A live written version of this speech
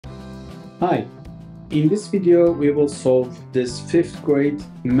Hi, in this video we will solve this 5th grade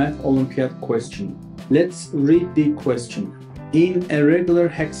Math Olympiad question. Let's read the question. In a regular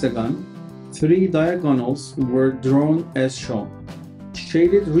hexagon, 3 diagonals were drawn as shown.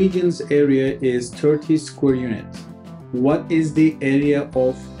 Shaded region's area is 30 square units. What is the area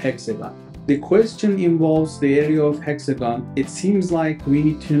of hexagon? The question involves the area of hexagon. It seems like we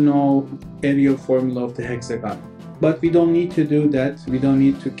need to know area formula of the hexagon. But we don't need to do that. We don't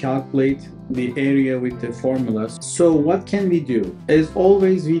need to calculate the area with the formulas. So what can we do? As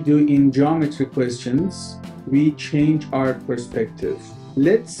always we do in geometry questions, we change our perspective.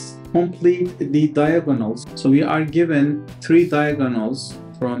 Let's complete the diagonals. So we are given 3 diagonals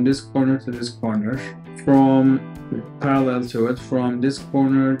from this corner to this corner, from parallel to it, from this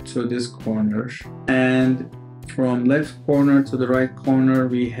corner to this corner, and from left corner to the right corner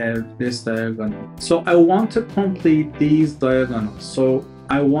we have this diagonal. So I want to complete these diagonals. So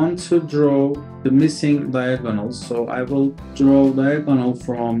I want to draw the missing diagonals. So I will draw diagonal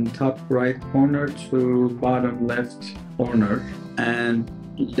from top right corner to bottom left corner and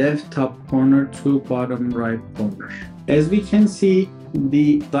left top corner to bottom right corner. As we can see,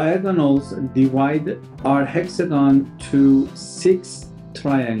 the diagonals divide our hexagon to 6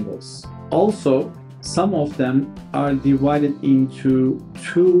 triangles. Also, some of them are divided into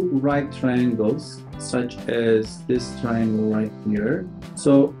 2 right triangles, such as this triangle right here.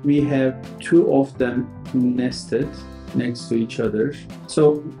 So we have 2 of them nested next to each other.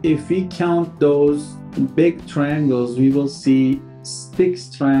 So if we count those big triangles, we will see 6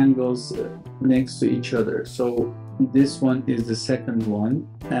 triangles next to each other. So this one is the second one,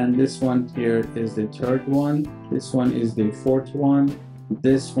 and this one here is the third one, this one is the fourth one,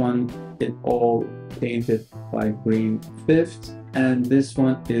 this one is all painted by green, 5th, and this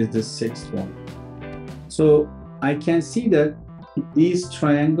one is the 6th one. So I can see that these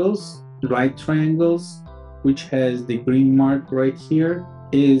triangles, right triangles, which has the green mark right here,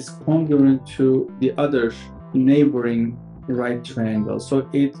 is congruent to the other neighboring right triangle. So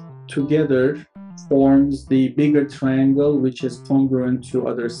it together forms the bigger triangle, which is congruent to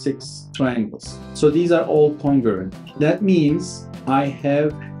other 6 triangles. So these are all congruent. That means I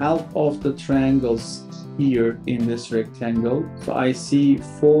have half of the triangles here in this rectangle. So I see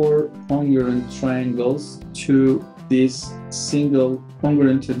 4 congruent triangles to this single,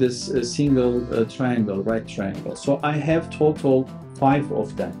 congruent to this single triangle, right triangle. So I have total 5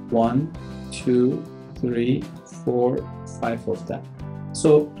 of them. 1, 2, 3, 4, 5 of them.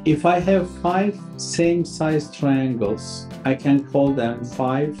 So if I have 5 same size triangles, I can call them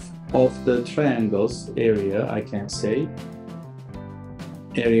 5 of the triangles area. I can say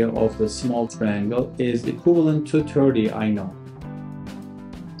area of the small triangle is equivalent to 30, I know.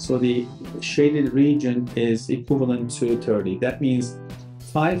 So the shaded region is equivalent to 30. That means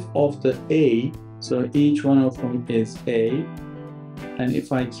 5 of the A, so each one of them is A, and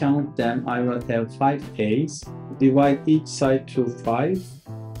if I count them, I will have 5 A's. Divide each side to 5.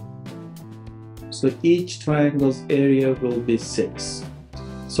 So each triangle's area will be 6.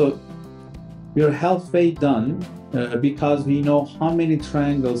 So we're halfway done because we know how many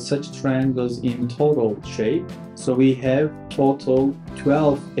triangles, such triangles in total shape. So we have total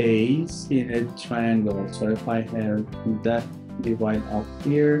 12 A's in a triangle. So if I have that divide up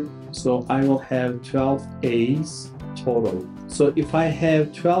here, so I will have 12 A's total. So if I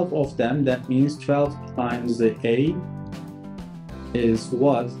have 12 of them, that means 12 times the A is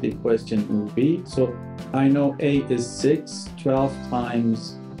what the question will be. So I know A is 6, 12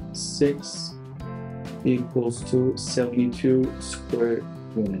 times 6 equals to 72 square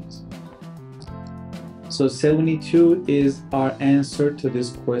units. So 72 is our answer to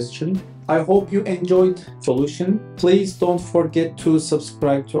this question. I hope you enjoyed solution. Please don't forget to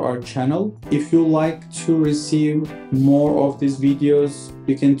subscribe to our channel. If you like to receive more of these videos,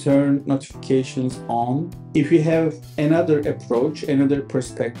 you can turn notifications on. If you have another approach, another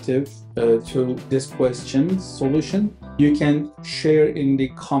perspective to this question's solution, you can share in the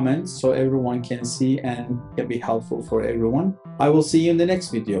comments so everyone can see and can be helpful for everyone. I will see you in the next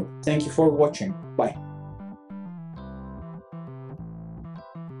video. Thank you for watching. Bye.